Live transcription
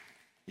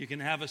You can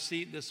have a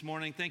seat this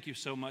morning. Thank you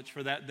so much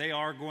for that. They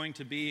are going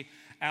to be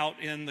out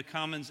in the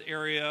Commons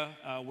area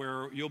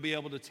where you'll be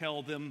able to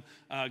tell them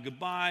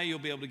goodbye. You'll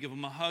be able to give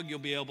them a hug. You'll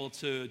be able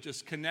to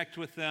just connect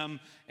with them.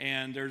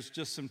 And there's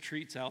just some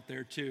treats out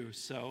there too.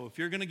 So if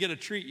you're going to get a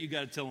treat, you got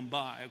to tell them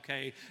bye,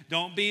 okay?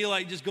 Don't be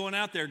like just going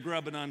out there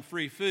grubbing on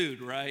free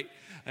food, right?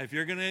 If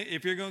you're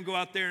gonna go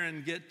out there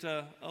and get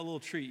a little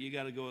treat, you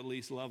got to go at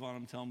least love on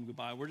them, tell them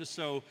goodbye. We're just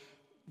so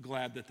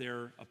glad that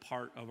they're a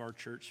part of our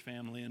church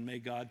family, and may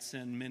God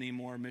send many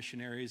more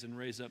missionaries and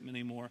raise up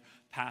many more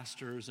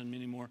pastors and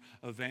many more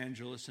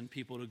evangelists and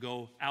people to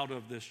go out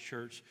of this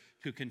church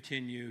to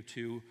continue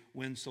to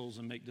win souls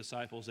and make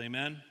disciples.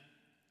 Amen?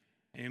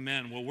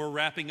 Amen. Well, we're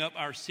wrapping up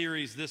our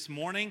series this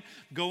morning,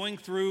 going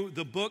through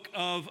the book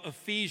of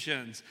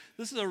Ephesians.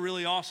 This is a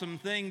really awesome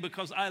thing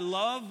because I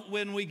love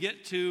when we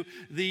get to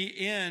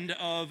the end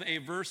of a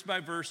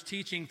verse-by-verse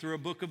teaching through a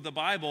book of the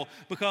Bible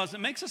because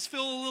it makes us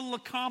feel a little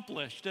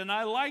accomplished, and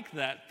I like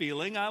that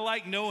feeling. I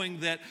like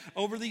knowing that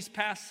over these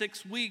past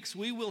 6 weeks,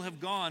 we will have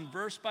gone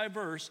verse by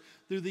verse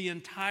through the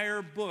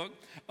entire book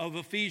of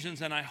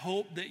Ephesians, and I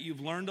hope that you've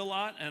learned a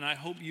lot, and I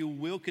hope you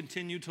will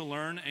continue to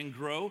learn and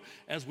grow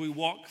as we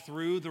walk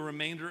through the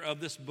remainder of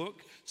this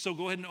book. So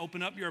go ahead and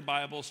open up your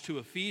Bibles to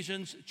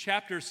Ephesians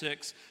chapter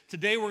 6.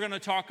 Today we're going to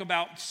talk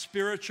about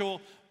spiritual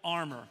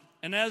armor.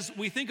 And as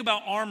we think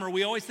about armor,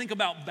 we always think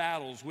about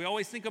battles. We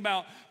always think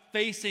about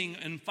facing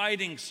and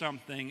fighting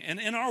something. And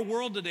in our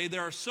world today,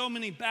 there are so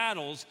many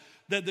battles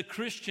that the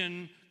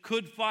Christian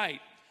could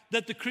fight,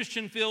 that the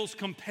Christian feels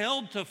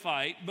compelled to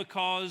fight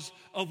because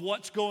of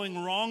what's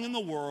going wrong in the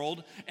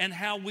world and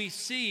how we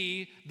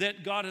see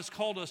that God has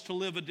called us to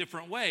live a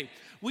different way.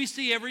 We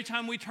see every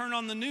time we turn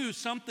on the news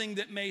something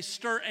that may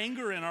stir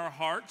anger in our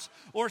hearts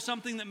or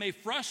something that may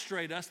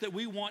frustrate us that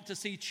we want to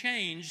see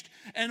changed,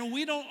 and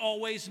we don't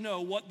always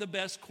know what the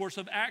best course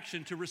of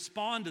action to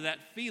respond to that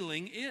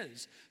feeling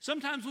is.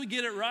 Sometimes we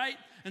get it right,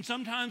 and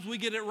sometimes we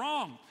get it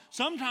wrong.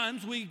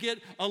 Sometimes we get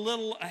a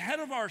little ahead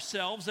of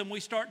ourselves and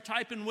we start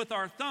typing with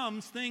our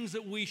thumbs things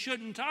that we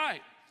shouldn't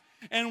type.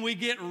 And we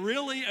get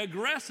really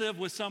aggressive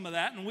with some of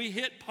that, and we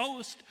hit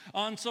post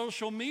on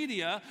social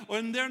media,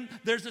 and then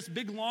there's this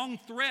big long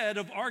thread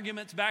of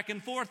arguments back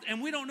and forth, and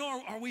we don't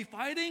know, are we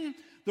fighting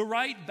the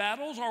right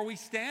battles? Are we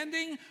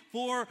standing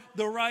for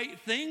the right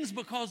things?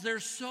 Because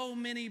there's so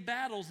many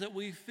battles that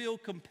we feel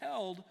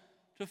compelled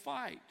to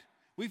fight.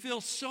 We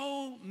feel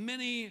so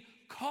many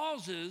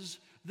causes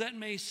that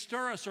may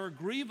stir us or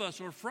grieve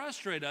us or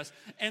frustrate us,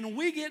 and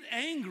we get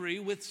angry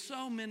with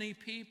so many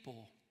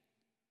people.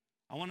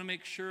 I want to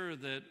make sure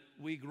that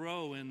we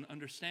grow in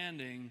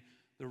understanding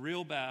the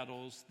real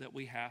battles that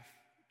we have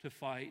to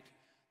fight,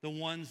 the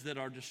ones that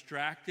are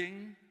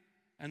distracting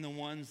and the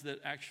ones that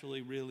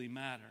actually really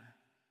matter,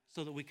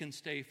 so that we can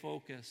stay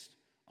focused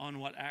on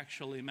what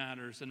actually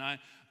matters. And I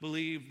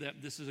believe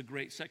that this is a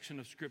great section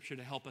of Scripture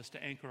to help us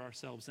to anchor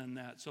ourselves in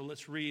that. So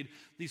let's read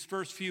these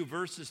first few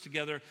verses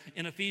together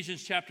in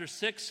Ephesians chapter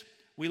 6.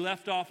 We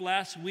left off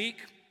last week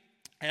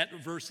at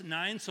verse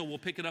 9, so we'll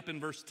pick it up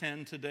in verse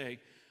 10 today.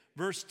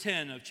 Verse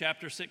 10 of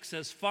chapter 6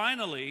 says,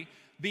 "Finally,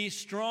 be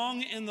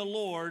strong in the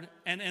Lord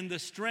and in the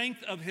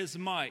strength of his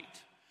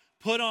might.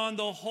 Put on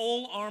the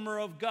whole armor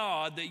of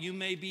God that you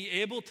may be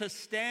able to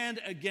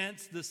stand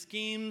against the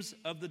schemes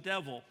of the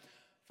devil.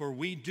 For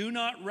we do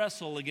not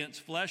wrestle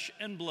against flesh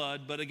and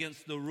blood, but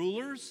against the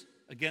rulers,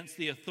 against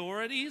the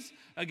authorities,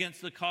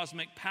 against the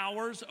cosmic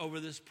powers over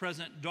this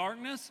present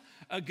darkness,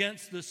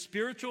 against the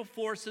spiritual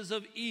forces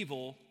of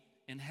evil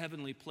in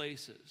heavenly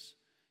places."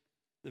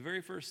 The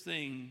very first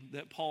thing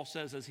that Paul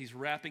says as he's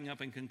wrapping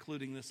up and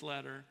concluding this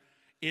letter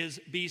is,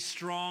 be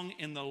strong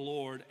in the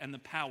Lord and the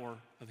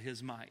power of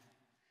his might.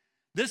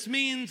 This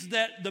means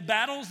that the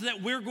battles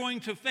that we're going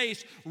to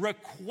face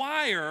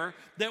require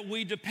that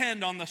we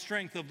depend on the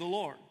strength of the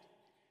Lord.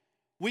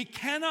 We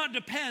cannot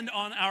depend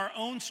on our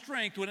own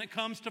strength when it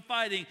comes to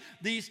fighting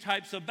these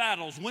types of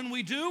battles. When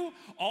we do,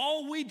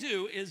 all we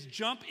do is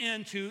jump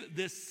into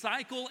this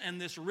cycle and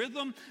this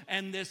rhythm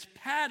and this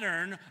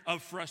pattern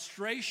of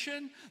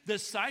frustration,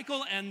 this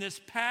cycle and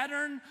this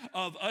pattern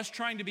of us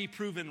trying to be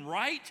proven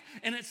right.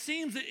 And it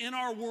seems that in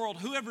our world,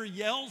 whoever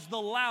yells the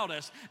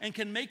loudest and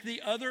can make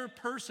the other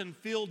person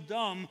feel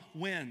dumb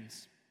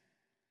wins.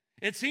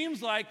 It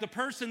seems like the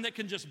person that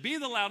can just be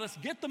the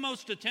loudest, get the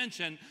most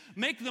attention,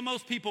 make the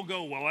most people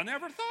go, well, I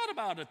never thought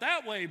about it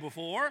that way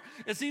before.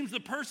 It seems the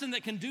person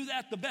that can do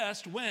that the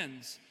best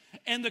wins.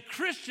 And the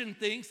Christian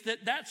thinks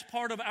that that's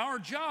part of our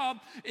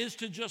job, is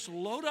to just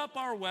load up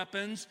our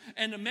weapons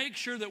and to make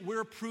sure that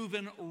we're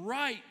proven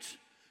right,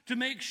 to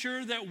make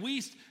sure that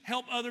we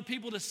help other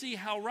people to see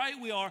how right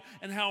we are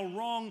and how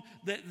wrong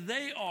that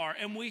they are.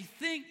 And we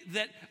think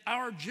that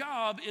our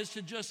job is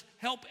to just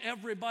help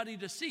everybody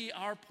to see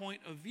our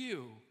point of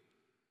view.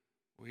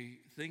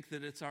 We think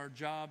that it's our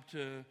job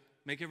to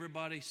make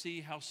everybody see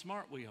how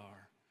smart we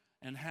are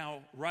and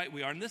how right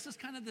we are. And this is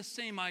kind of the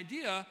same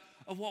idea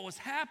of what was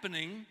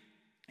happening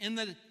in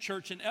the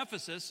church in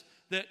Ephesus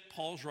that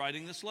Paul's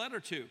writing this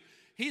letter to.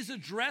 He's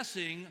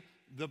addressing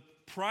the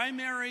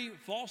primary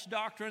false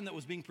doctrine that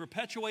was being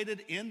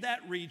perpetuated in that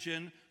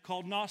region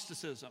called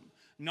Gnosticism.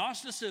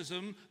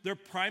 Gnosticism, their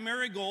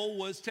primary goal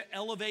was to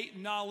elevate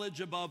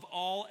knowledge above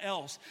all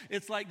else.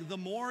 It's like the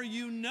more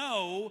you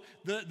know,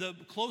 the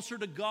closer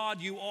to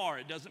God you are.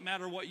 It doesn't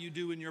matter what you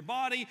do in your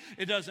body.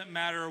 It doesn't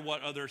matter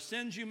what other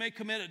sins you may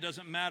commit. It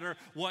doesn't matter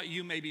what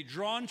you may be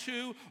drawn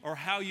to or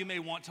how you may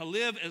want to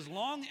live. As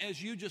long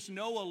as you just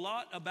know a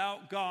lot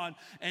about God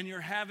and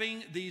you're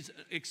having these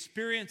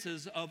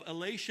experiences of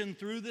elation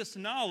through this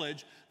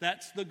knowledge,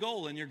 that's the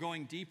goal. And you're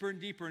going deeper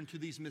and deeper into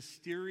these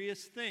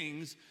mysterious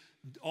things,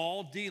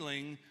 all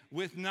dealing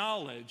with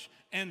knowledge.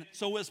 And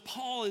so as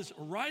Paul is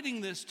writing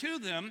this to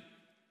them,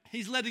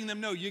 he's letting them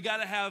know, you got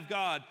to have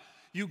God.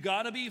 You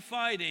got to be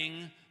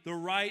fighting the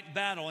right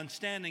battle and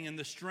standing in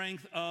the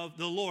strength of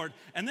the Lord.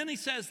 And then he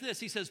says this,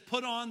 he says,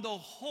 put on the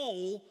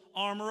whole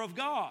armor of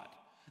God.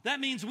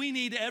 That means we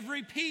need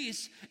every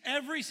piece.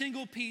 Every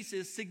single piece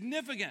is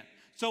significant.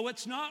 So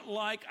it's not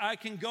like I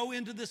can go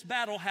into this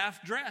battle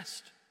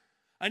half-dressed.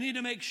 I need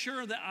to make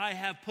sure that I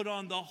have put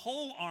on the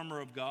whole armor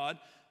of God,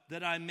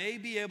 that I may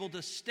be able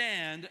to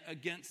stand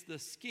against the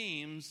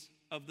schemes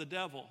of the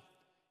devil.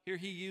 Here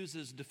he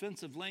uses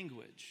defensive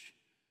language.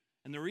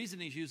 And the reason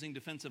he's using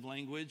defensive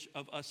language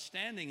of us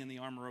standing in the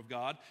armor of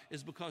God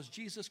is because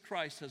Jesus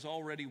Christ has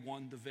already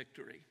won the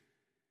victory.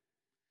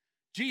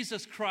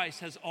 Jesus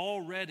Christ has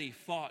already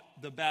fought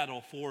the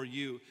battle for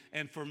you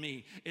and for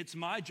me. It's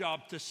my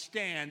job to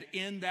stand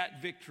in that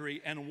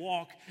victory and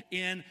walk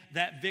in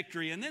that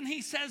victory. And then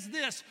he says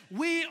this,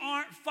 we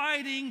aren't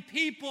fighting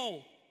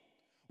people.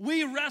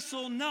 We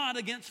wrestle not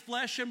against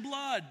flesh and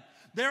blood.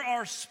 There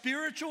are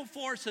spiritual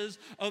forces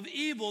of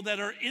evil that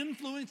are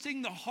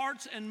influencing the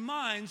hearts and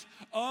minds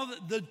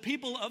of the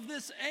people of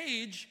this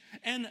age.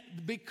 And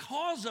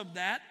because of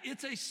that,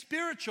 it's a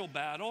spiritual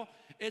battle.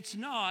 It's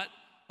not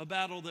a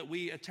battle that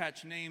we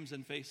attach names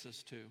and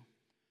faces to.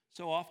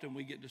 So often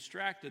we get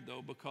distracted,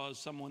 though, because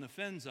someone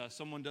offends us,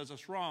 someone does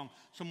us wrong,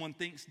 someone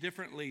thinks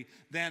differently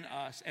than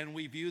us, and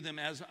we view them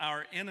as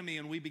our enemy,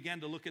 and we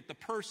begin to look at the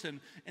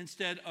person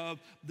instead of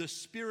the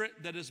spirit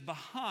that is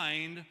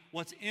behind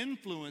what's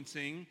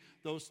influencing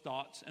those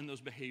thoughts and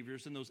those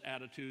behaviors and those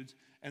attitudes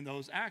and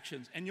those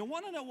actions. And you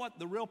want to know what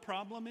the real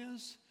problem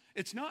is?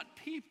 It's not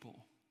people.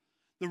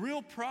 The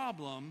real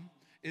problem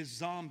is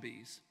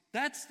zombies.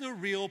 That's the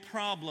real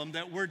problem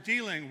that we're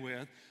dealing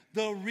with.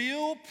 The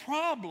real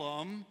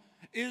problem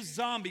is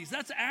zombies.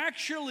 That's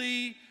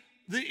actually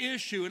the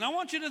issue. And I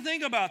want you to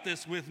think about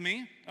this with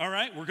me. All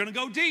right, we're going to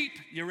go deep.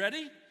 You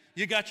ready?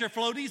 You got your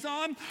floaties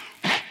on?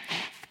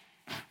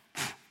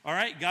 All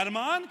right, got them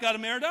on? Got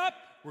them aired up?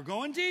 We're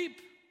going deep.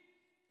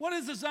 What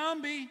is a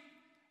zombie?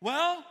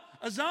 Well,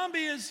 a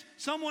zombie is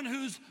someone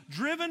who's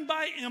driven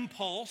by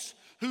impulse,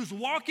 who's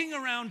walking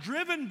around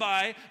driven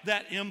by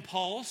that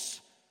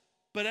impulse,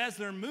 but as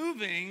they're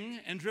moving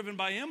and driven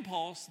by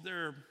impulse,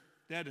 they're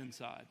dead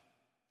inside.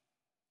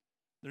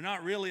 They're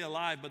not really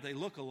alive, but they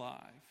look alive.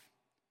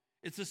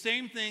 It's the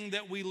same thing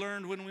that we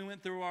learned when we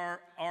went through our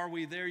Are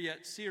We There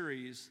Yet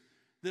series.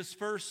 This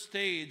first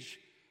stage,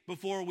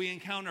 before we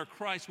encounter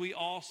Christ, we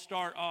all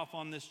start off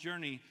on this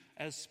journey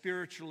as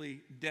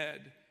spiritually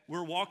dead.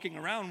 We're walking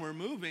around, we're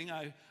moving.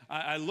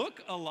 I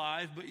look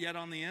alive, but yet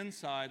on the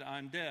inside,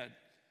 I'm dead.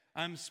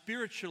 I'm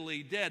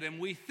spiritually dead. And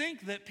we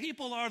think that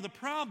people are the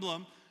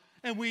problem,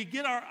 and we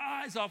get our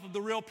eyes off of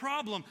the real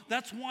problem.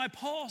 That's why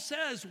Paul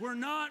says we're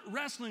not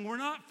wrestling, we're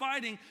not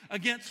fighting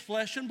against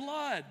flesh and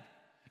blood.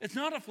 It's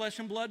not a flesh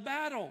and blood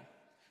battle.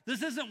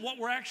 This isn't what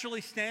we're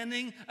actually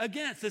standing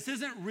against. This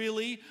isn't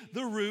really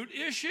the root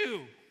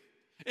issue.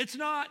 It's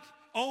not,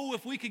 oh,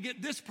 if we could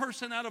get this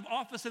person out of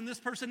office and this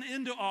person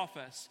into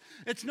office.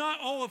 It's not,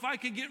 oh, if I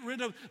could get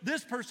rid of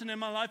this person in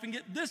my life and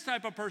get this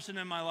type of person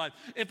in my life.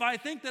 If I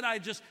think that I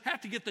just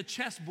have to get the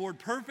chessboard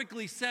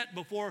perfectly set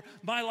before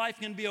my life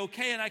can be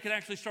okay and I can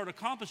actually start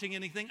accomplishing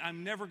anything,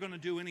 I'm never going to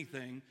do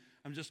anything.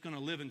 I'm just going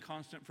to live in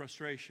constant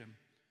frustration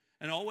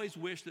and always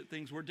wish that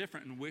things were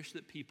different and wish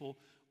that people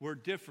were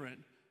different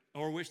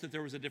or wish that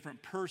there was a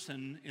different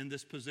person in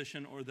this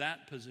position or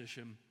that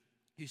position.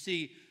 You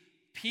see,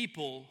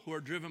 people who are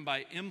driven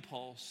by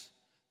impulse,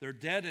 they're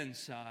dead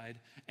inside,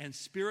 and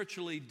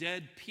spiritually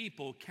dead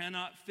people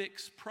cannot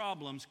fix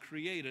problems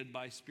created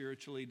by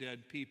spiritually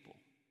dead people.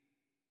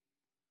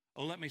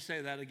 Oh, let me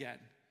say that again.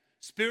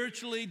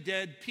 Spiritually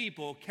dead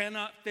people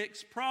cannot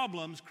fix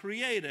problems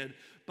created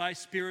by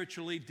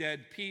spiritually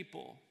dead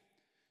people.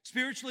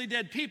 Spiritually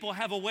dead people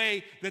have a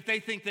way that they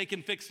think they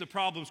can fix the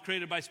problems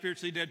created by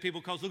spiritually dead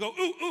people because they'll go,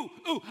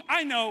 ooh,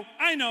 I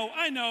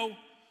know.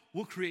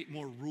 We'll create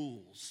more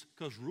rules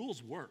because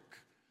rules work.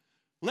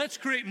 Let's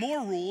create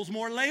more rules,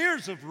 more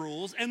layers of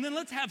rules, and then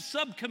let's have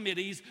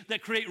subcommittees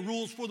that create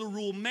rules for the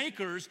rule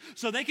makers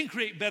so they can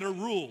create better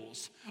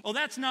rules. Oh,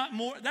 that's not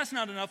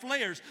enough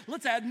layers.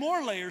 Let's add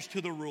more layers to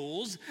the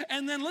rules,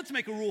 and then let's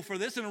make a rule for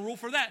this and a rule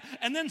for that.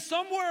 And then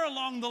somewhere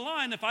along the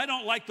line, if I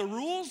don't like the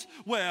rules,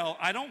 well,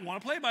 I don't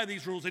want to play by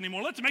these rules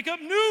anymore. Let's make up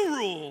new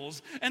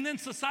rules. And then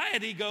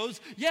society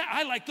goes, yeah,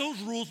 I like those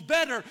rules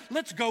better.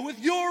 Let's go with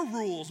your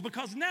rules,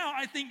 because now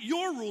I think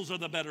your rules are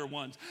the better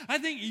ones. I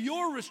think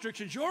your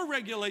restrictions, your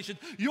regulations,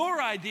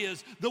 your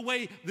ideas, the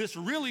way this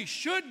really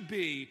should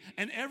be,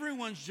 and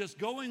everyone's just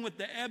going with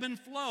the ebb and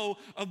flow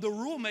of the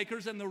rule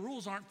makers, and the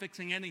rules aren't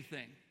fixing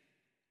anything.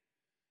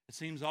 It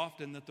seems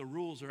often that the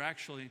rules are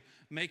actually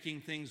making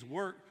things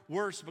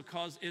worse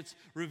because it's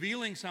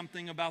revealing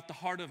something about the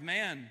heart of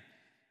man,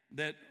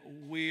 that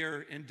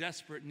we're in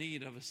desperate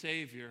need of a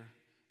Savior.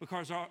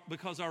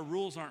 Because our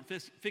rules aren't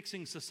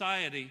fixing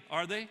society,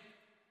 are they?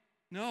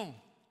 No.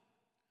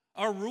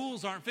 Our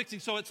rules aren't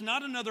fixing. So it's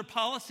not another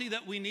policy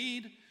that we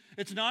need.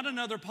 It's not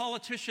another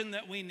politician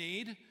that we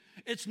need.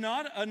 It's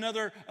not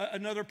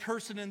another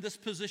person in this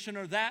position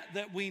or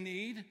that we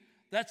need.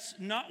 That's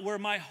not where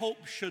my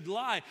hope should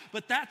lie.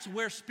 But that's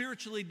where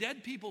spiritually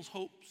dead people's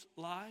hopes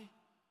lie,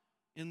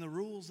 in the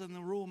rules and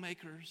the rule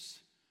makers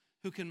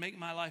who can make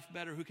my life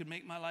better, who can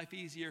make my life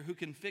easier, who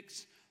can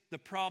fix the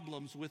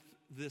problems with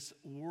this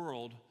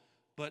world.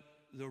 But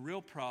the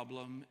real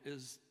problem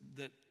is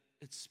that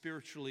it's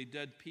spiritually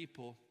dead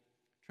people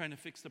trying to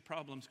fix the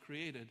problems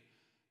created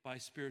by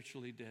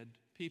spiritually dead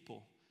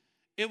people.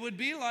 It would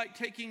be like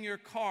taking your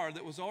car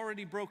that was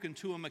already broken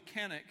to a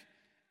mechanic,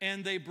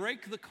 and they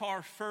break the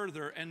car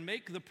further and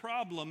make the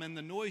problem and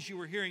the noise you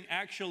were hearing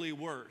actually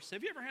worse.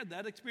 Have you ever had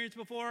that experience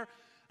before?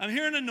 I'm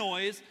hearing a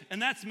noise,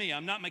 and that's me.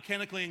 I'm not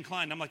mechanically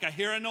inclined. I'm like, I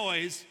hear a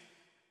noise.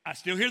 I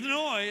still hear the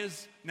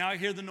noise. Now I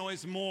hear the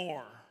noise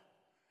more.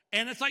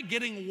 And it's like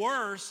getting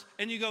worse,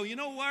 and you go, you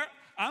know what?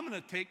 I'm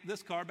going to take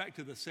this car back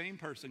to the same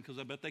person because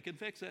I bet they can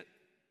fix it.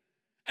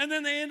 And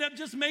then they end up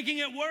just making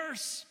it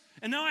worse.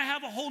 And now I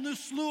have a whole new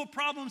slew of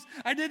problems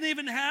I didn't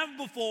even have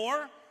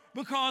before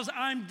because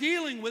I'm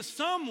dealing with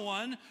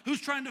someone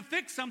who's trying to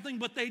fix something,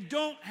 but they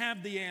don't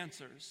have the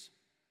answers.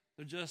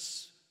 They're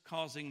just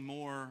causing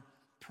more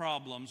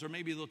problems. Or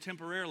maybe they'll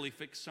temporarily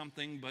fix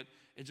something, but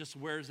it just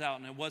wears out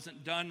and it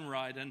wasn't done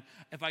right. And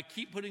if I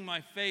keep putting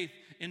my faith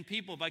in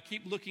people, if I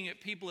keep looking at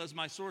people as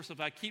my source,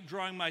 if I keep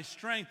drawing my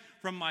strength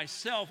from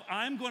myself,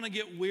 I'm going to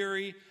get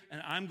weary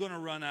and I'm going to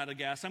run out of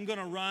gas. I'm going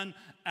to run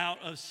out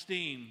of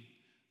steam.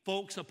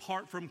 Folks,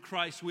 apart from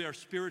Christ, we are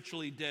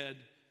spiritually dead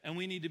and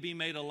we need to be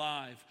made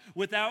alive.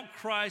 Without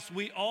Christ,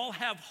 we all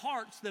have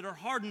hearts that are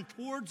hardened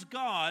towards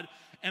God,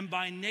 and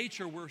by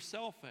nature we're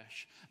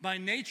selfish. By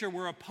nature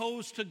we're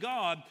opposed to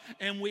God,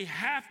 and we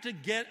have to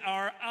get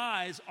our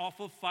eyes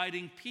off of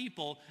fighting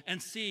people and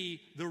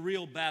see the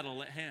real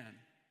battle at hand.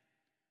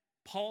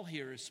 Paul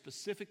here is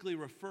specifically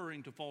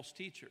referring to false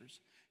teachers.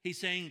 He's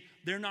saying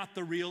they're not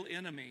the real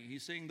enemy.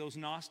 He's saying those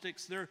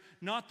Gnostics, they're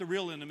not the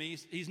real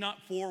enemies. He's not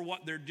for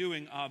what they're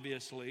doing,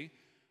 obviously.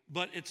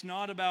 But it's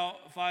not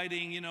about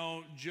fighting,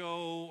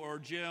 Joe or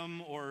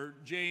Jim or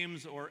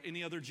James or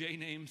any other J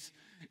names.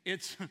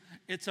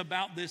 It's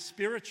about this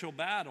spiritual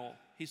battle.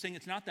 He's saying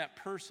it's not that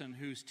person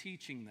who's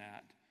teaching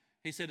that.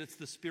 He said it's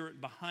the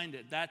spirit behind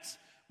it. That's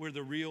where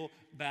the real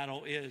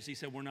battle is. He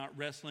said we're not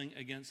wrestling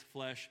against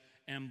flesh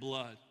and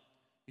blood.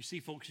 You see,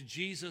 folks,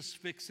 Jesus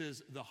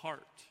fixes the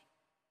heart.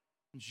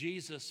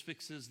 Jesus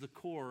fixes the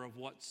core of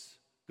what's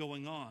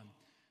going on.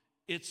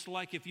 It's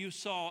like if you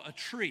saw a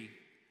tree,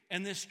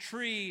 and this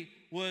tree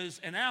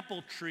was an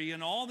apple tree,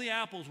 and all the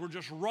apples were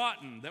just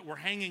rotten that were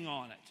hanging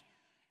on it.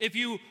 If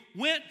you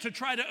went to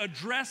try to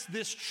address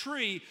this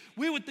tree,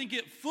 we would think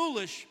it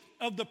foolish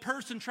of the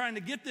person trying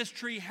to get this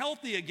tree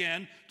healthy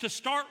again to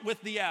start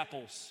with the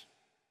apples.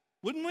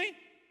 Wouldn't we?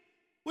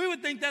 We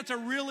would think that's a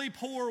really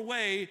poor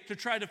way to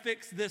try to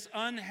fix this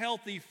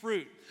unhealthy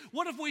fruit.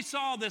 What if we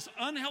saw this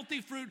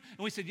unhealthy fruit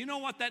and we said, you know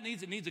what that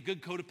needs? It needs a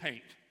good coat of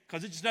paint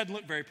because it just doesn't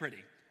look very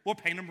pretty. We'll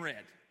paint them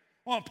red.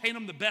 Well, I'll paint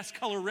them the best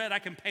color red I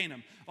can paint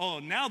them. Oh,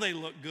 now they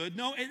look good.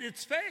 No,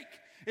 it's fake.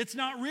 It's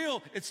not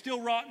real. It's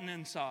still rotten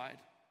inside.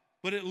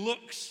 But it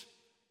looks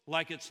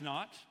like it's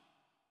not.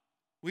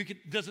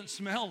 It doesn't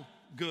smell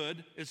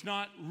good. It's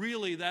not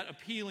really that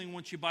appealing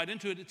once you bite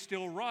into it. It's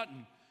still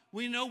rotten.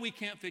 We know we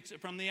can't fix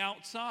it from the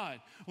outside.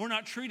 We're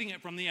not treating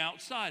it from the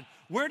outside.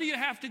 Where do you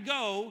have to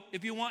go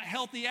if you want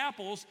healthy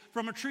apples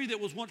from a tree that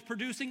was once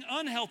producing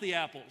unhealthy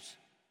apples?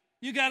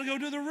 You got to go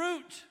to the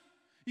root.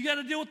 You got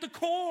to deal with the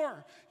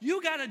core.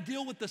 You got to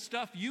deal with the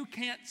stuff you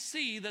can't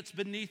see that's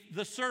beneath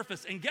the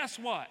surface. And guess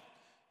what?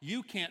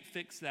 You can't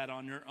fix that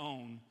on your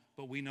own,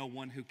 but we know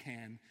one who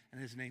can,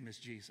 and his name is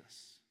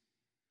Jesus.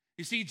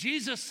 You see,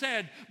 Jesus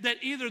said that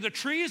either the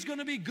tree is going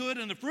to be good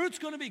and the fruit's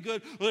going to be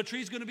good, or the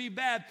tree's going to be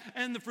bad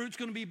and the fruit's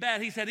going to be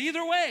bad. He said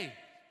either way,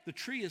 the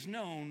tree is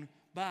known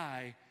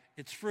by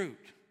its fruit.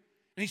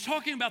 And he's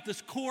talking about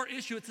this core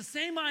issue. It's the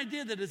same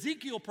idea that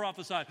Ezekiel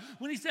prophesied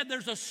when he said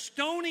there's a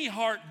stony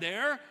heart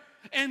there.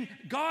 And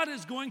God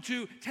is going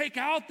to take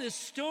out this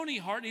stony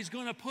heart, and he's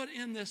going to put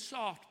in this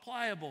soft,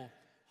 pliable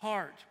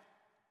heart.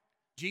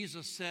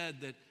 Jesus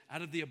said that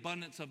out of the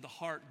abundance of the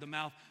heart, the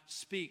mouth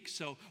speaks.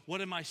 So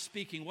what am I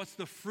speaking? What's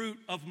the fruit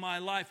of my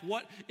life?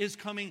 What is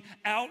coming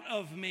out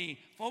of me?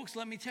 Folks,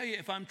 let me tell you,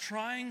 if I'm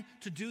trying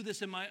to do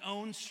this in my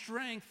own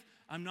strength,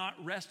 I'm not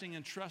resting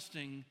and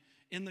trusting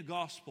in the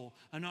gospel.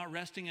 I'm not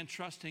resting and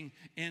trusting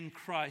in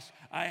Christ.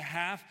 I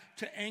have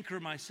to anchor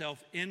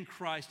myself in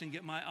Christ and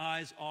get my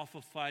eyes off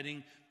of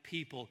fighting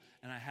people.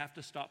 And I have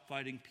to stop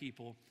fighting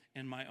people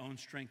in my own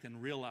strength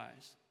and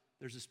realize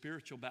there's a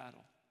spiritual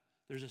battle.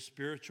 There's a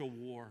spiritual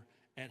war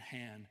at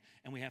hand,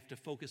 and we have to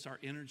focus our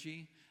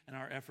energy and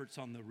our efforts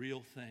on the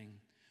real thing.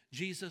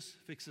 Jesus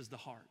fixes the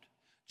heart.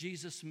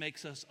 Jesus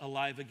makes us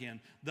alive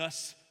again.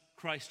 Thus,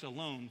 Christ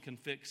alone can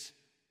fix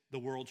the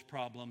world's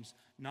problems,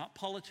 not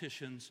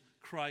politicians,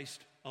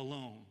 Christ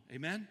alone.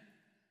 Amen?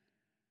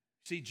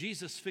 See,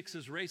 Jesus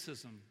fixes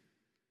racism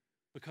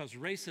because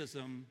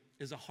racism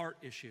is a heart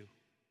issue.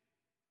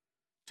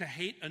 To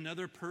hate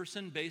another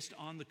person based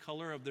on the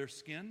color of their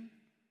skin,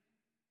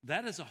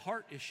 that is a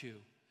heart issue.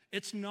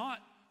 It's not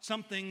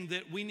something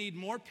that we need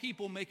more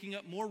people making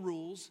up more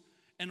rules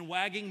and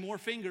wagging more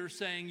fingers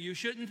saying, you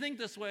shouldn't think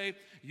this way,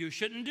 you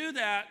shouldn't do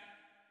that,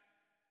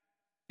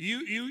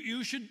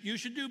 you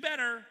should do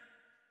better.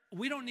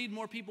 We don't need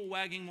more people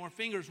wagging more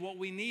fingers. What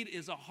we need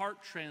is a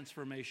heart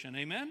transformation.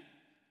 Amen?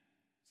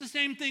 It's the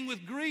same thing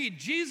with greed.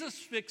 Jesus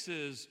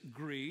fixes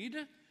greed.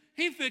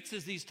 He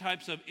fixes these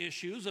types of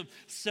issues of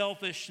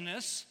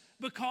selfishness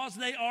because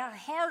they are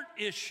heart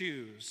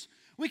issues.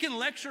 We can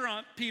lecture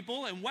on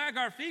people and wag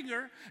our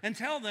finger and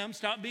tell them,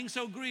 stop being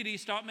so greedy,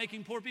 stop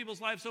making poor people's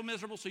lives so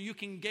miserable so you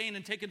can gain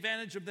and take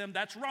advantage of them.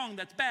 That's wrong,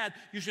 that's bad.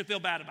 You should feel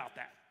bad about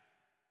that.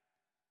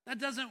 That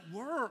doesn't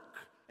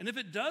work. And if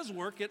it does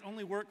work, it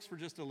only works for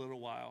just a little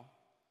while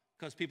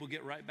because people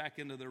get right back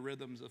into the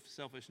rhythms of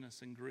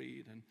selfishness and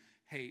greed and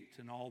hate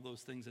and all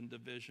those things and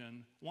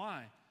division.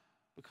 Why?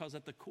 Because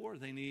at the core,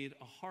 they need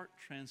a heart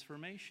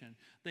transformation.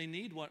 They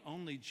need what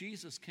only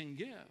Jesus can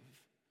give.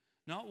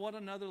 Not what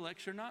another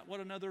lecture, not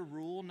what another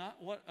rule, not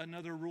what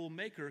another rule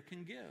maker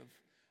can give,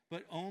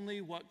 but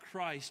only what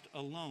Christ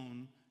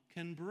alone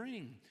can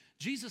bring.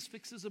 Jesus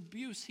fixes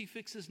abuse, he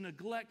fixes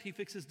neglect, he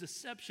fixes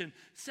deception,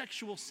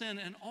 sexual sin,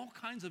 and all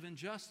kinds of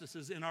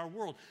injustices in our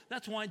world.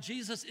 That's why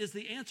Jesus is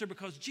the answer,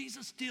 because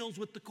Jesus deals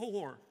with the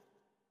core.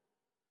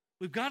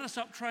 We've got to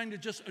stop trying to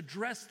just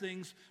address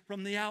things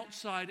from the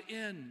outside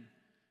in.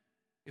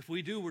 If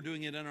we do, we're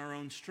doing it in our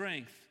own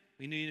strength.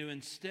 We need to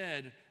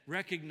instead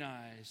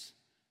recognize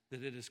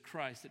that it is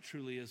Christ that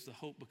truly is the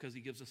hope, because he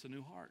gives us a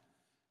new heart.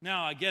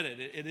 Now, I get it.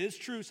 It is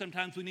true.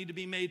 Sometimes we need to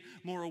be made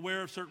more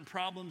aware of certain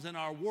problems in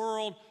our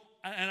world,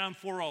 and I'm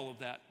for all of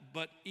that.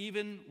 But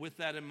even with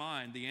that in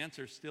mind, the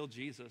answer is still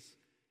Jesus.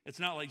 It's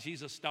not like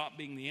Jesus stopped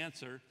being the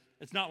answer.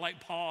 It's not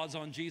like pause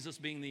on Jesus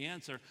being the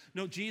answer.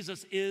 No,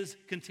 Jesus is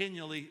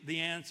continually the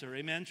answer.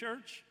 Amen,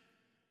 church?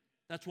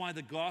 That's why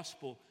the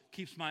gospel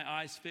keeps my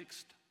eyes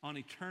fixed on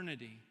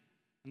eternity,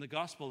 and the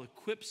gospel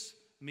equips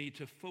me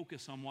to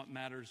focus on what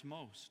matters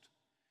most.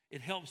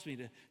 It helps me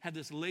to have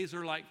this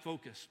laser-like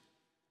focus,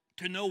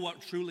 to know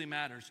what truly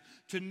matters,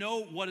 to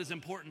know what is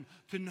important,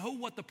 to know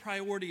what the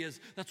priority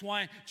is. That's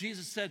why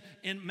Jesus said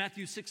in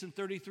Matthew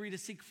 6:33 to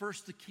seek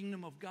first the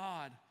kingdom of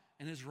God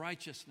and his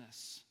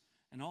righteousness.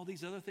 And all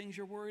these other things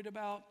you're worried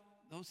about,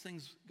 those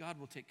things, God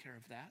will take care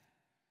of that.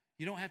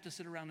 You don't have to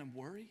sit around and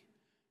worry,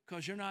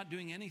 because you're not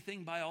doing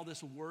anything by all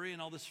this worry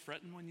and all this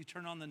fretting when you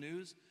turn on the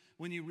news,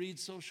 when you read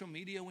social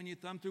media, when you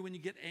thumb through, when you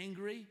get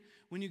angry,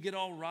 when you get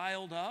all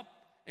riled up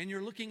and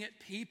you're looking at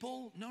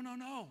people.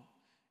 No.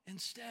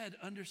 Instead,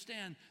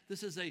 understand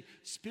this is a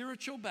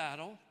spiritual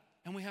battle,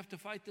 and we have to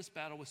fight this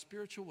battle with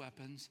spiritual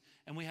weapons,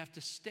 and we have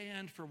to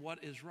stand for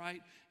what is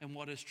right and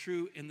what is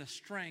true in the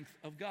strength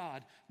of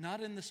God,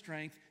 not in the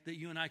strength that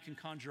you and I can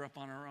conjure up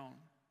on our own.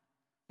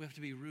 We have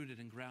to be rooted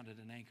and grounded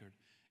and anchored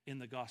in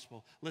the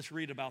gospel. Let's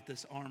read about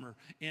this armor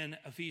in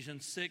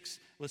Ephesians 6.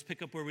 Let's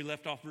pick up where we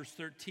left off, verse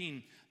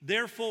 13.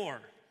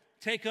 Therefore,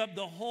 take up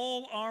the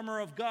whole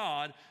armor of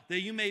God, that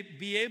you may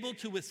be able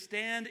to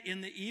withstand in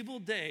the evil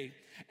day,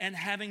 and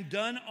having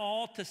done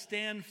all, to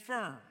stand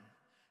firm.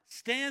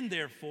 Stand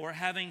therefore,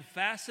 having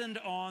fastened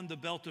on the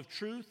belt of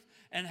truth,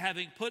 and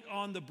having put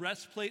on the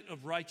breastplate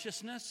of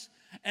righteousness,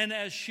 and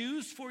as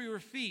shoes for your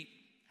feet,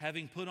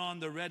 having put on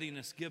the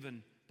readiness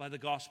given by the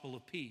gospel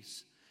of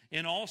peace.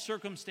 In all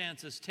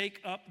circumstances,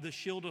 take up the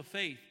shield of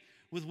faith,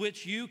 with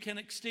which you can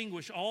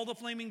extinguish all the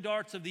flaming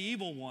darts of the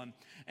evil one,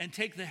 and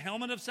take the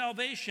helmet of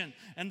salvation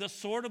and the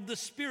sword of the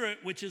Spirit,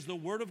 which is the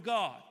word of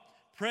God,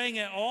 praying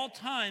at all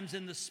times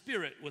in the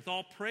Spirit with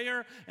all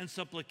prayer and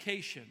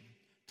supplication.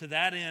 To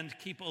that end,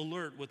 keep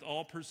alert with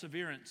all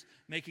perseverance,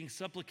 making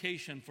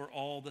supplication for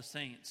all the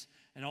saints,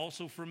 and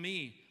also for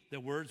me,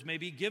 that words may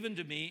be given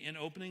to me in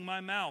opening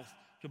my mouth,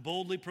 to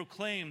boldly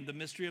proclaim the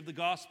mystery of the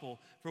gospel,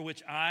 for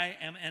which I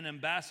am an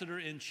ambassador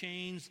in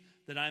chains,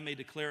 that I may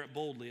declare it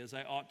boldly as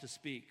I ought to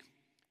speak.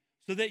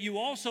 So that you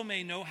also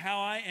may know how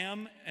I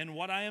am and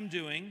what I am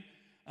doing.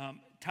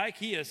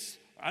 Tychicus,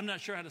 I'm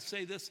not sure how to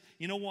say this.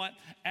 You know what?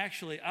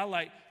 Actually, I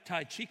like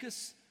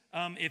Tychicus.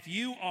 If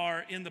you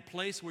are in the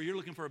place where you're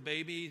looking for a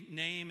baby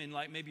name and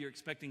like maybe you're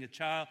expecting a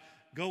child,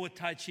 go with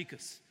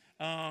Tychicus.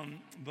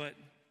 But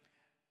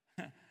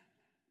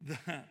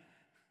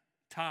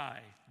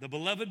the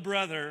beloved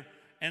brother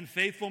and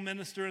faithful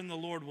minister in the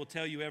Lord, will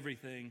tell you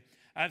everything.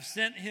 I've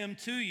sent him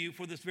to you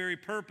for this very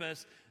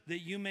purpose, that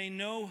you may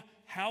know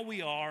how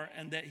we are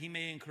and that he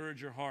may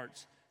encourage your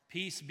hearts.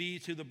 Peace be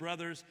to the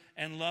brothers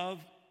and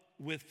love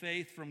with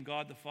faith from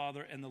God the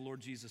Father and the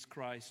Lord Jesus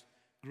Christ.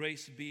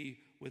 Grace be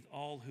with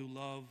all who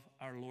love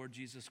our Lord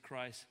Jesus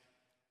Christ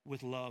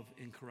with love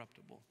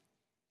incorruptible.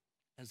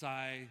 As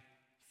I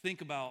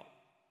think about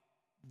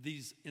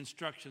these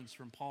instructions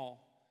from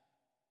Paul,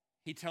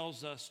 he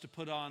tells us to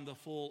put on the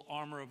full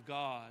armor of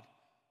God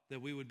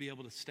that we would be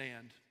able to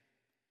stand,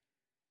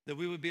 that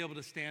we would be able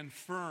to stand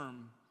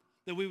firm,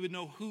 that we would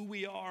know who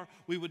we are,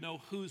 we would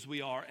know whose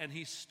we are. And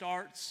he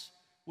starts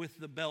with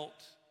the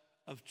belt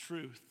of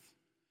truth,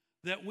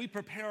 that we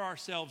prepare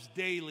ourselves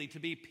daily to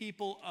be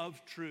people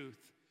of truth,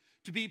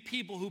 to be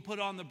people who put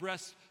on the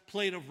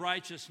breastplate of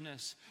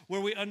righteousness, where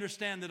we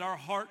understand that our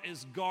heart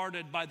is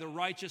guarded by the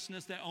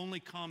righteousness that only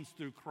comes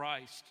through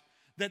Christ,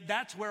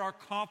 that's where our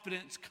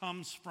confidence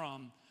comes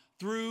from,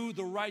 through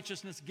the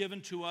righteousness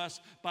given to us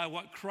by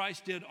what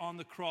Christ did on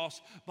the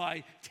cross,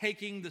 by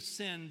taking the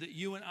sin that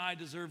you and I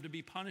deserve to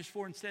be punished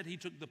for. Instead, he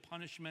took the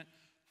punishment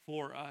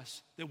for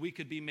us, that we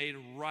could be made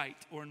right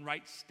or in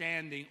right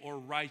standing or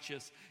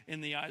righteous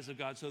in the eyes of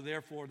God. So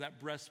therefore,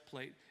 that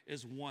breastplate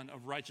is one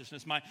of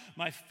righteousness.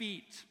 My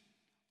feet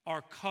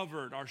are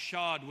covered, are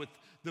shod with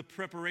the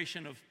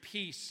preparation of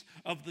peace,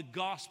 of the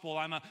gospel.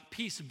 I'm a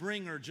peace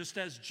bringer, just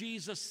as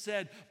Jesus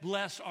said,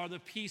 blessed are the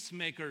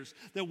peacemakers,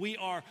 that we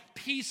are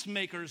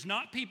peacemakers,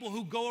 not people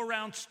who go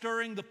around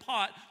stirring the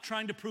pot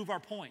trying to prove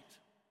our point,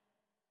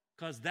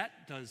 because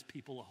that does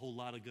people a whole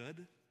lot of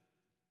good.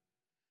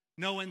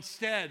 No,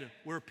 instead,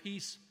 we're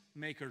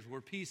peacemakers, we're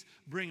peace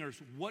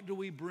bringers. What do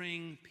we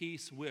bring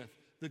peace with?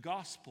 The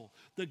gospel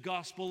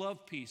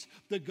of peace,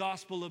 the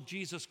gospel of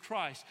Jesus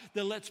Christ,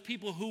 that lets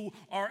people who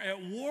are at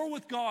war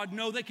with God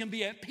know they can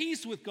be at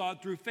peace with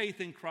God through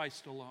faith in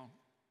Christ alone.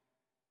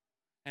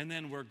 And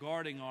then we're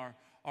guarding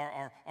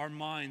our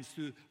minds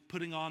through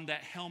putting on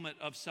that helmet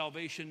of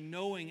salvation,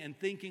 knowing and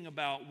thinking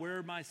about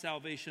where my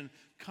salvation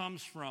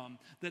comes from,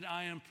 that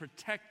I am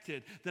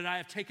protected, that I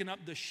have taken up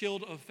the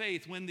shield of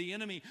faith when the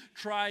enemy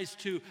tries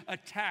to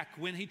attack,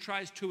 when he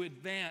tries to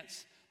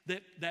advance,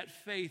 that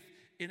faith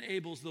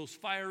enables those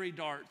fiery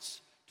darts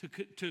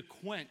to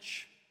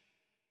quench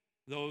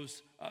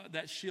those,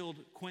 that shield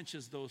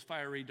quenches those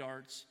fiery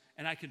darts,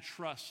 and I can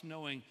trust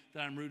knowing that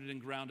I'm rooted and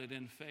grounded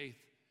in faith.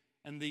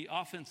 And the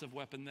offensive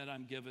weapon that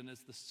I'm given is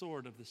the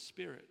sword of the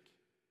Spirit,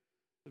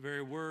 the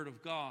very word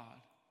of God,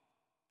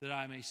 that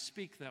I may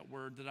speak that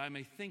word, that I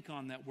may think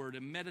on that word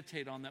and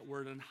meditate on that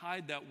word and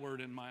hide that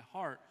word in my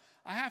heart.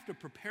 I have to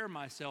prepare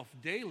myself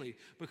daily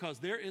because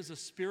there is a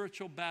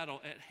spiritual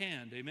battle at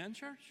hand. Amen,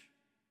 church?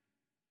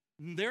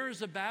 There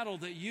is a battle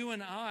that you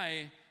and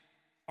I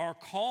are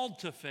called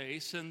to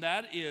face, and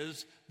that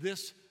is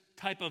this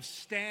type of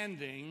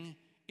standing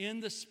in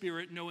the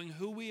Spirit, knowing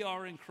who we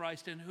are in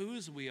Christ and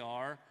whose we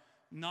are,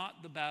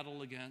 not the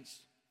battle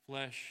against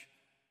flesh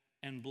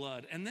and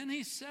blood. And then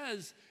he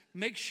says,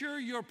 make sure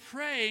you're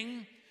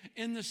praying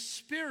in the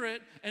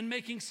Spirit and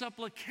making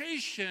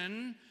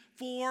supplication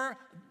for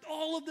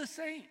all of the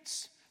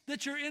saints,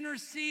 that you're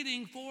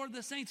interceding for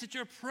the saints, that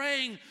you're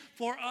praying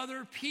for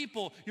other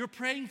people. You're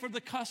praying for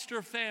the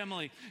Custer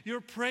family.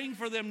 You're praying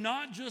for them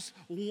not just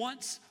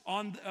once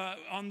on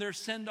their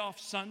send-off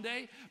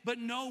Sunday, but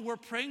no, we're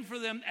praying for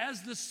them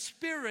as the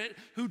Spirit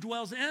who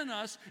dwells in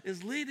us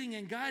is leading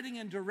and guiding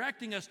and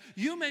directing us.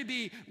 You may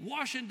be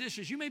washing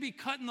dishes. You may be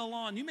cutting the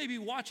lawn. You may be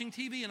watching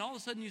TV, and all of a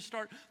sudden you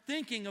start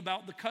thinking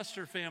about the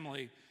Custer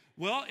family.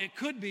 Well, it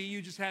could be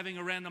you just having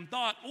a random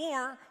thought,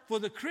 or for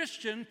the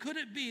Christian, could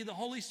it be the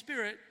Holy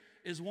Spirit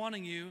is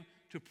wanting you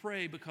to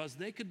pray because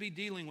they could be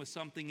dealing with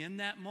something in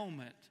that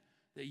moment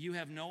that you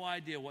have no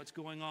idea what's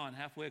going on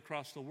halfway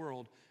across the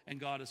world, and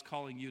God is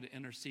calling you to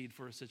intercede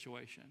for a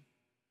situation.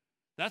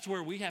 That's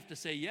where we have to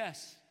say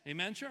yes.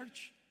 Amen,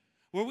 church?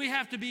 Where we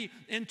have to be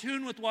in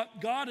tune with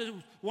what God is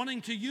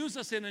wanting to use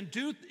us in and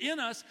do in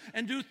us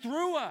and do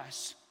through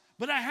us.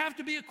 But I have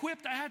to be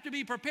equipped. I have to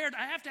be prepared.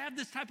 I have to have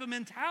this type of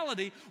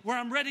mentality where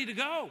I'm ready to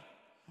go,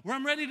 where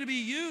I'm ready to be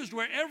used,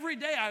 where every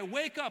day I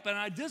wake up and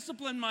I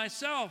discipline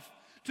myself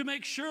to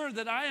make sure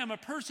that I am a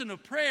person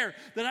of prayer,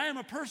 that I am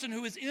a person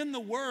who is in the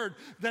Word,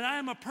 that I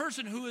am a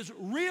person who is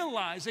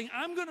realizing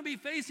I'm going to be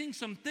facing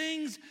some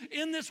things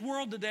in this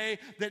world today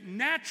that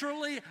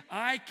naturally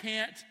I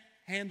can't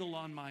handle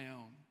on my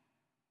own.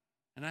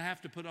 And I have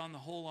to put on the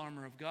whole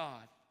armor of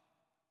God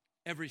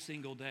every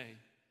single day,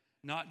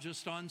 not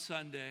just on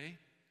Sunday,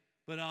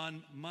 but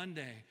on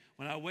Monday.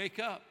 When I wake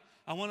up,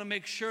 I want to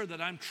make sure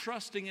that I'm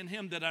trusting in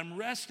Him, that I'm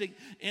resting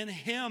in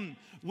Him.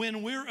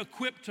 When we're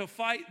equipped to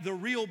fight the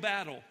real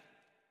battle,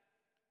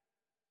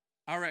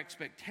 our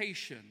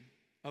expectation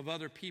of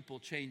other people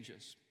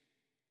changes.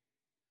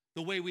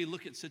 The way we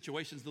look at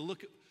situations,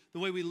 the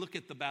way we look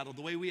at the battle,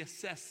 the way we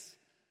assess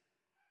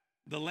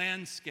the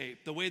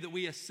landscape, the way that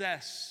we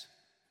assess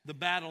the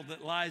battle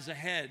that lies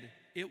ahead,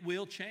 it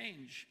will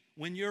change.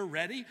 When you're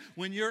ready,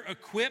 when you're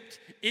equipped,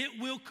 it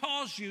will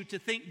cause you to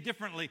think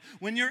differently.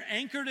 When you're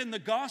anchored in the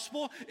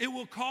gospel, it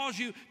will cause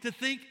you to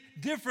think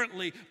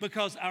differently,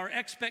 because our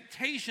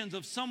expectations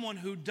of someone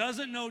who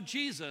doesn't know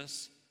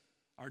Jesus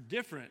are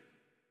different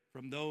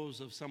from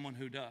those of someone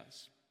who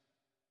does.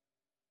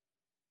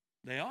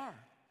 They are.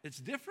 It's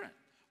different.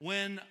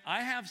 When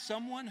I have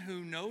someone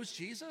who knows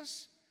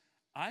Jesus,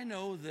 I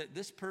know that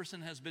this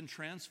person has been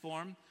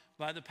transformed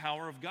by the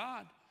power of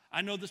God.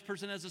 I know this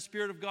person has the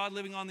Spirit of God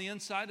living on the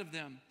inside of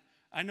them.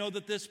 I know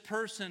that this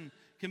person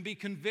can be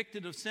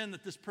convicted of sin,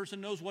 that this person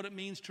knows what it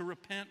means to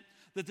repent,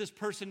 that this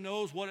person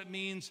knows what it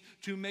means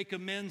to make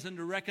amends and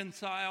to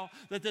reconcile,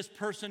 that this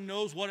person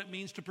knows what it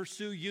means to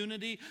pursue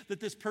unity,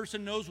 that this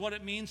person knows what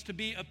it means to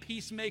be a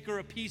peacemaker,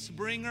 a peace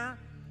bringer.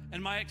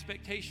 And my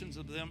expectations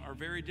of them are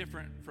very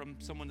different from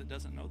someone that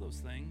doesn't know those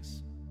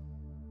things,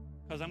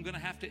 because I'm going to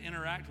have to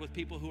interact with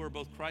people who are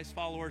both Christ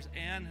followers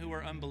and who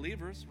are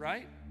unbelievers,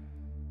 right?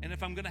 And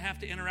if I'm going to have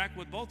to interact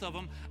with both of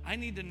them, I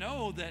need to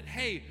know that,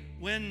 hey,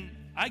 when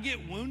I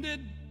get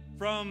wounded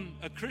from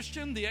a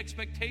Christian, the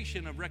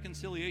expectation of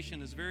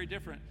reconciliation is very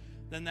different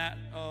than that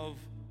of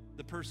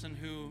the person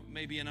who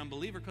may be an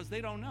unbeliever, because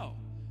they don't know.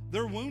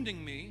 They're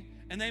wounding me,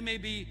 and they may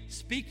be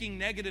speaking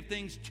negative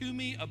things to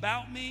me,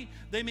 about me.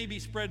 They may be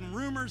spreading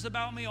rumors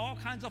about me, all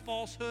kinds of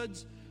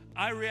falsehoods.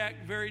 I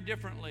react very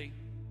differently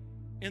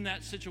in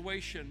that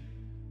situation,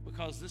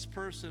 because this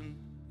person,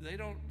 they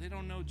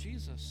don't know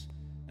Jesus.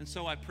 And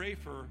so I pray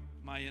for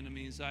my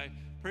enemies. I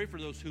pray for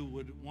those who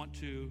would want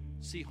to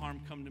see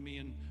harm come to me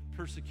and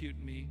persecute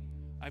me.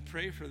 I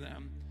pray for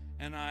them,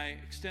 and I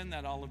extend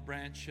that olive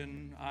branch,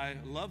 and I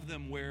love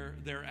them where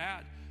they're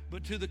at.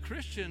 But to the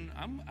Christian,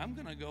 I'm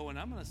going to go and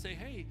I'm going to say,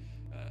 hey,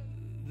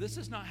 this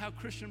is not how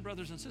Christian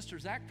brothers and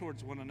sisters act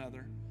towards one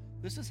another.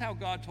 This is how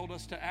God told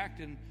us to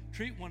act and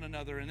treat one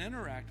another and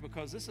interact,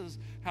 because this is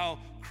how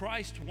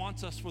Christ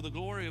wants us, for the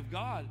glory of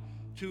God,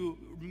 to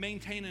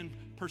maintain and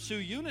pursue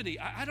unity.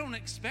 I don't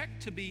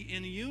expect to be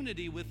in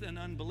unity with an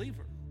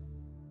unbeliever,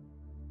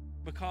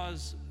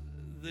 because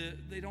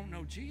they don't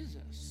know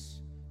Jesus.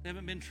 They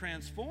haven't been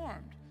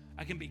transformed.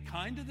 I can be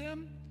kind to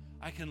them.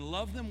 I can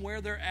love them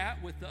where they're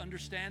at with the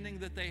understanding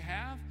that they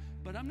have,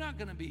 but I'm not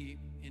going to be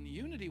in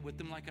unity with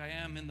them like I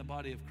am in the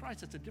body of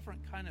Christ. It's a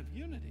different kind of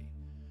unity.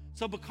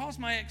 So because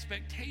my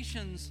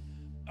expectations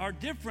are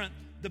different,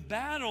 the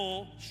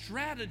battle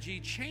strategy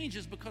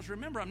changes, because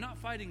remember, I'm not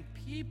fighting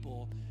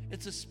people.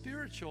 It's a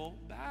spiritual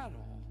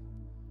battle.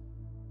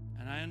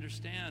 And I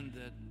understand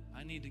that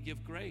I need to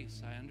give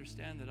grace. I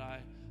understand that I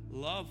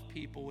love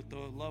people with the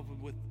love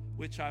with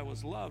which I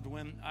was loved.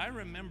 When I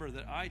remember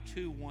that I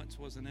too once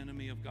was an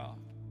enemy of God,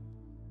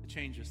 it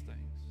changes things.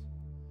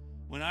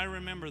 When I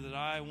remember that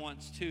I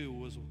once too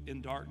was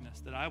in darkness,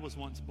 that I was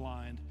once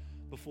blind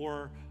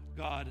before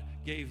God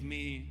gave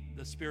me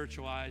the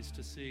spiritual eyes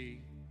to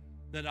see,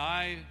 that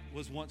I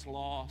was once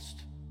lost,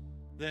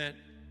 that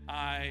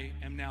I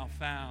am now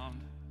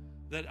found,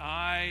 that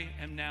I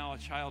am now a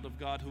child of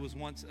God who was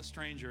once a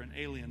stranger, an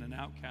alien, an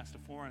outcast, a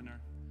foreigner.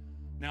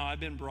 Now I've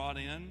been brought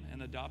in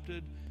and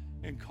adopted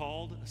and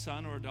called a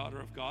son or a daughter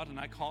of God, and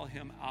I call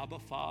him Abba,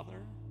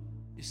 Father.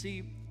 You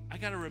see, I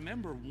got to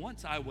remember,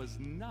 once I was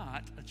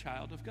not a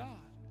child of God.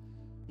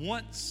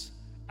 Once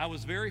I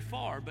was very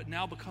far, but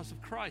now because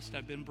of Christ,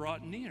 I've been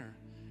brought near.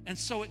 And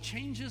so it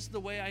changes the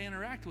way I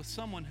interact with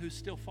someone who's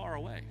still far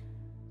away.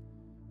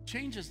 It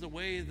changes the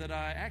way that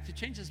I act. It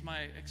changes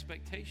my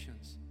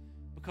expectations,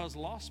 because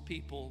lost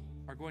people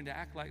are going to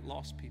act like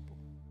lost people.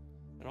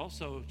 It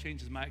also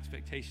changes my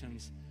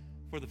expectations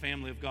for the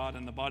family of God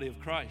and the body of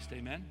Christ.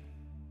 Amen?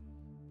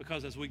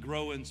 Because as we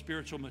grow in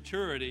spiritual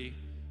maturity,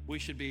 we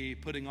should be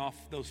putting off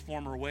those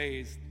former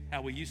ways,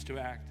 how we used to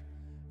act,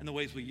 and the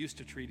ways we used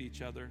to treat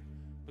each other.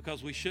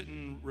 Because we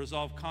shouldn't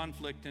resolve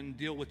conflict and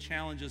deal with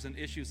challenges and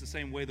issues the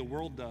same way the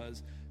world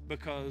does,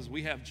 because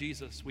we have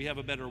Jesus. We have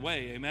a better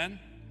way. Amen?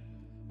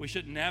 We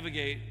shouldn't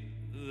navigate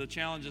the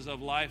challenges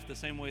of life the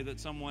same way that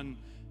someone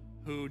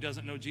who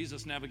doesn't know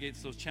Jesus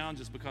navigates those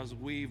challenges, because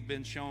we've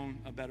been shown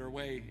a better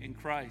way in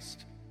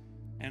Christ,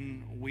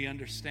 and we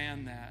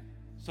understand that.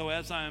 So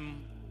as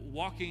I'm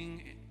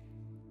walking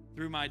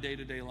through my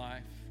day-to-day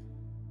life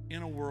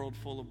in a world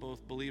full of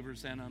both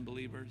believers and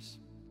unbelievers,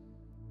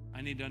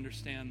 I need to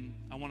understand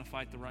I want to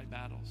fight the right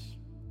battles.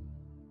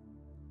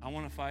 I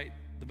want to fight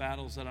the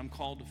battles that I'm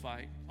called to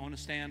fight. I want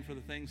to stand for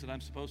the things that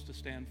I'm supposed to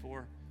stand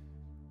for.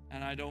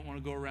 And I don't want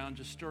to go around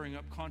just stirring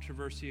up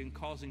controversy and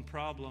causing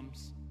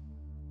problems.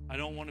 I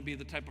don't want to be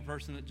the type of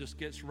person that just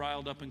gets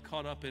riled up and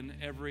caught up in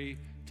every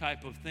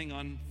type of thing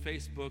on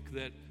Facebook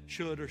that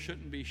should or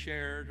shouldn't be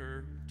shared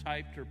or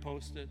typed or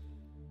posted.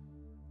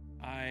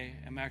 I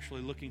am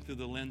actually looking through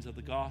the lens of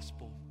the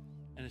gospel,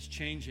 and it's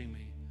changing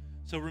me.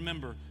 So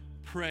remember,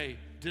 pray,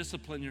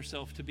 discipline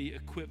yourself to be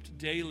equipped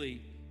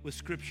daily with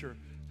Scripture.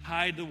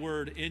 Hide the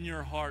word in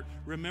your heart.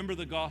 Remember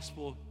the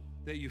gospel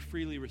that you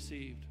freely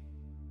received,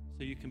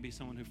 so you can be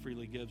someone who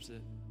freely gives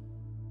it.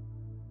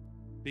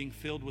 Being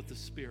filled with the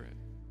Spirit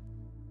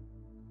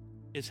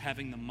is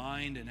having the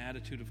mind and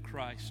attitude of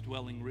Christ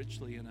dwelling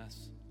richly in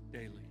us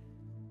daily.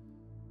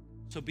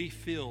 So be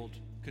filled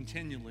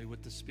continually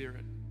with the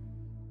Spirit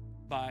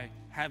by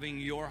having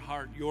your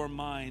heart, your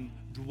mind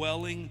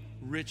dwelling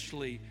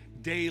richly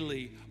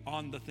daily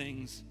on the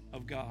things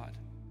of God.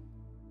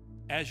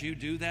 As you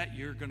do that,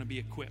 you're going to be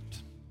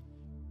equipped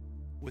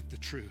with the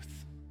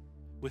truth,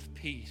 with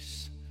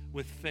peace,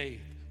 with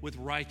faith, with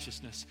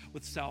righteousness,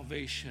 with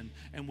salvation,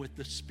 and with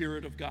the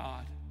Spirit of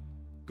God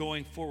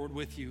going forward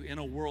with you in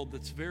a world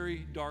that's very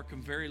dark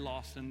and very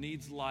lost and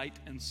needs light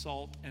and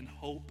salt and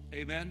hope.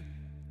 Amen?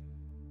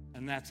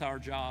 And that's our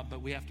job,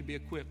 but we have to be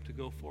equipped to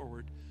go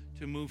forward,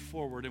 to move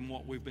forward in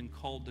what we've been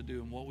called to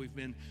do and what we've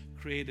been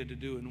created to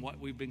do and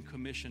what we've been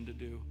commissioned to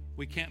do.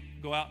 We can't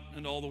go out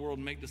into all the world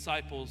and make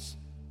disciples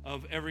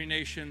of every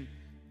nation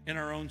in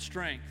our own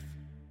strength.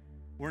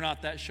 We're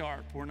not that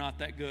sharp. We're not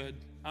that good.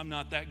 I'm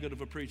not that good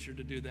of a preacher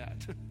to do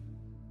that.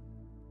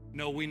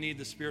 No, we need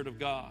the Spirit of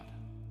God.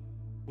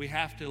 We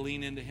have to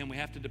lean into Him. We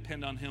have to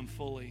depend on Him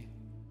fully.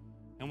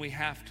 And we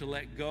have to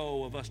let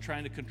go of us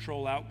trying to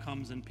control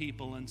outcomes and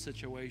people and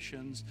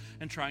situations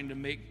and trying to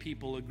make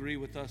people agree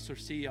with us or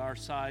see our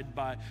side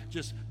by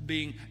just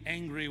being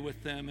angry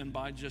with them and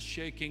by just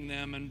shaking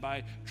them and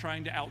by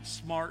trying to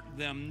outsmart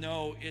them.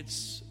 No,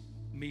 it's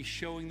me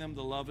showing them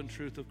the love and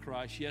truth of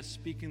Christ. Yes,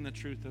 speaking the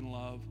truth in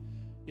love.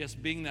 Yes,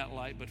 being that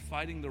light, but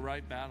fighting the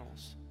right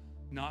battles,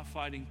 not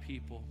fighting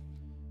people.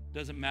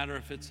 Doesn't matter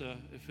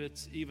if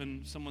it's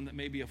even someone that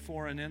may be a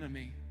foreign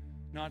enemy,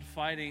 not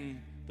fighting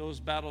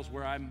those battles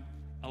where I'm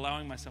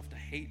allowing myself to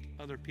hate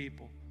other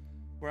people,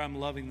 where I'm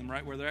loving them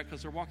right where they're at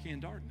because they're walking in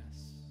darkness.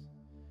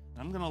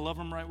 And I'm going to love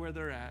them right where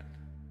they're at,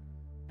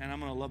 and I'm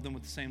going to love them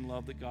with the same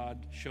love that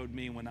God showed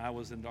me when I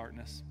was in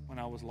darkness, when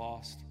I was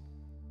lost,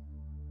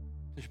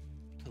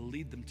 to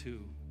lead them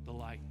to the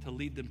light, to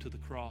lead them to the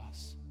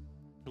cross,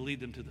 to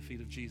lead them to the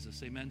feet of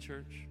Jesus. Amen,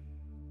 church?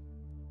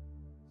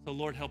 So,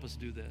 Lord, help us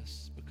do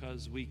this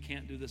because we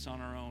can't do this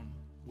on our own.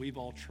 We've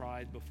all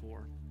tried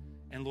before.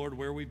 And Lord,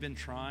 where we've been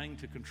trying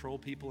to control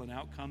people and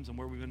outcomes and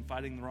where we've been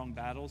fighting the wrong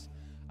battles,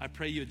 I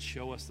pray you'd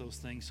show us those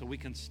things so we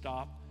can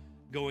stop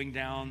going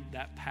down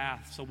that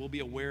path, so we'll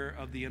be aware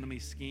of the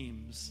enemy's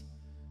schemes.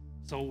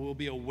 So we'll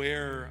be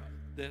aware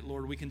that,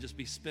 Lord, we can just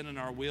be spinning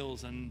our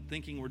wheels and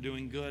thinking we're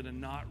doing good and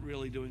not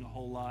really doing a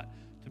whole lot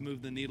to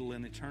move the needle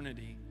in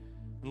eternity.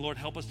 And Lord,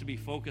 help us to be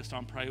focused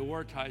on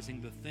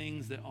prioritizing the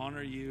things that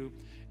honor you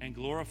and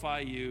glorify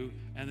you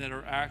and that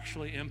are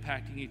actually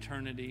impacting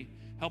eternity.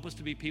 Help us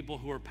to be people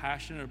who are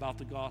passionate about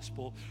the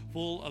gospel,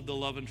 full of the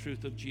love and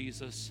truth of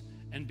Jesus,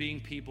 and being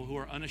people who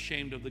are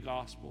unashamed of the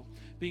gospel,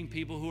 being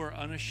people who are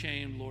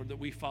unashamed, Lord, that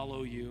we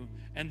follow you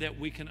and that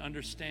we can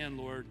understand,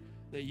 Lord,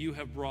 that you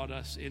have brought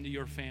us into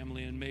your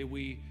family, and may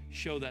we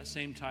show that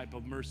same type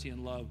of mercy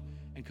and love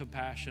and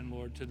compassion,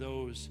 Lord, to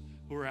those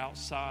who are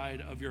outside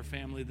of your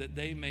family, that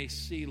they may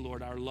see,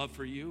 Lord, our love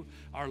for you,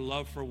 our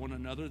love for one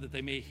another, that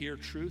they may hear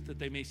truth, that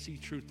they may see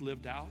truth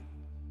lived out,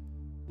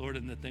 Lord,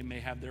 and that they may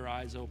have their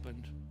eyes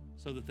opened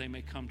so that they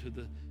may come to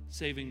the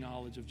saving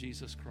knowledge of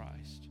Jesus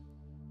Christ.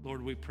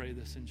 Lord, we pray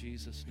this in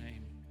Jesus'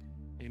 name.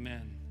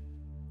 Amen.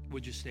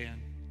 Would you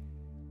stand?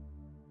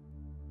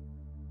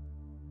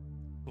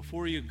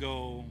 Before you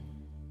go,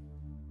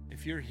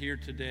 if you're here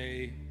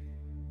today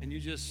and you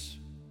just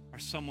are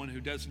someone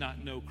who does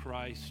not know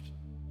Christ,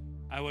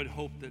 I would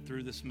hope that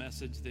through this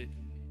message that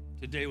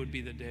today would be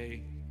the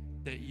day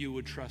that you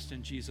would trust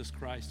in Jesus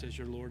Christ as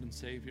your Lord and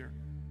Savior.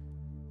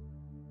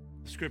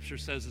 The Scripture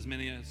says as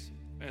many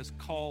as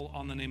call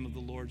on the name of the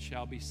Lord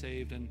shall be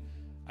saved, and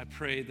I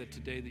pray that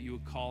today that you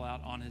would call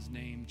out on his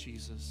name,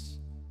 Jesus.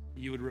 That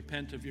you would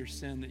repent of your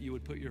sin, that you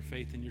would put your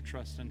faith and your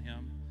trust in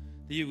him,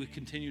 that you would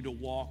continue to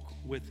walk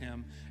with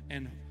him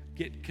and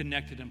get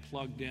connected and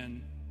plugged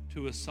in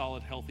to a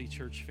solid, healthy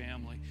church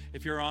family.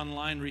 If you're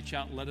online, reach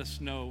out and let us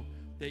know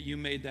that you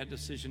made that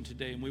decision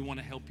today, and we want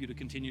to help you to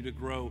continue to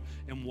grow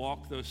and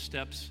walk those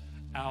steps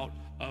out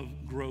of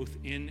growth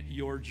in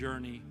your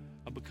journey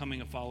of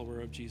becoming a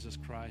follower of Jesus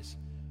Christ.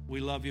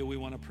 We love you. We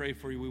want to pray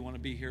for you. We want to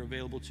be here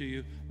available to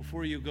you.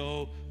 Before you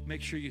go,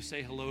 make sure you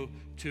say hello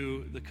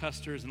to the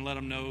Custers and let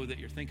them know that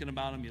you're thinking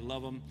about them, you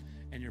love them,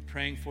 and you're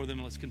praying for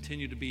them. Let's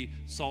continue to be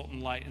salt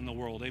and light in the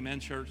world.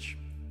 Amen, church?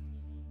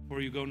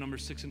 Before you go, number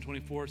 6 and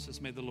 24 says,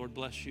 may the Lord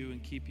bless you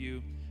and keep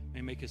you. May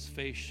make his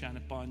face shine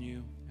upon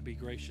you and be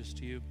gracious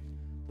to you.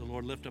 The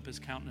Lord lift up his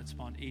countenance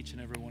upon each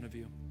and every one of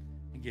you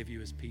and give you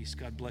his peace.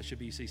 God bless you,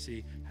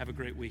 BCC. Have a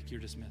great week. You're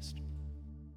dismissed.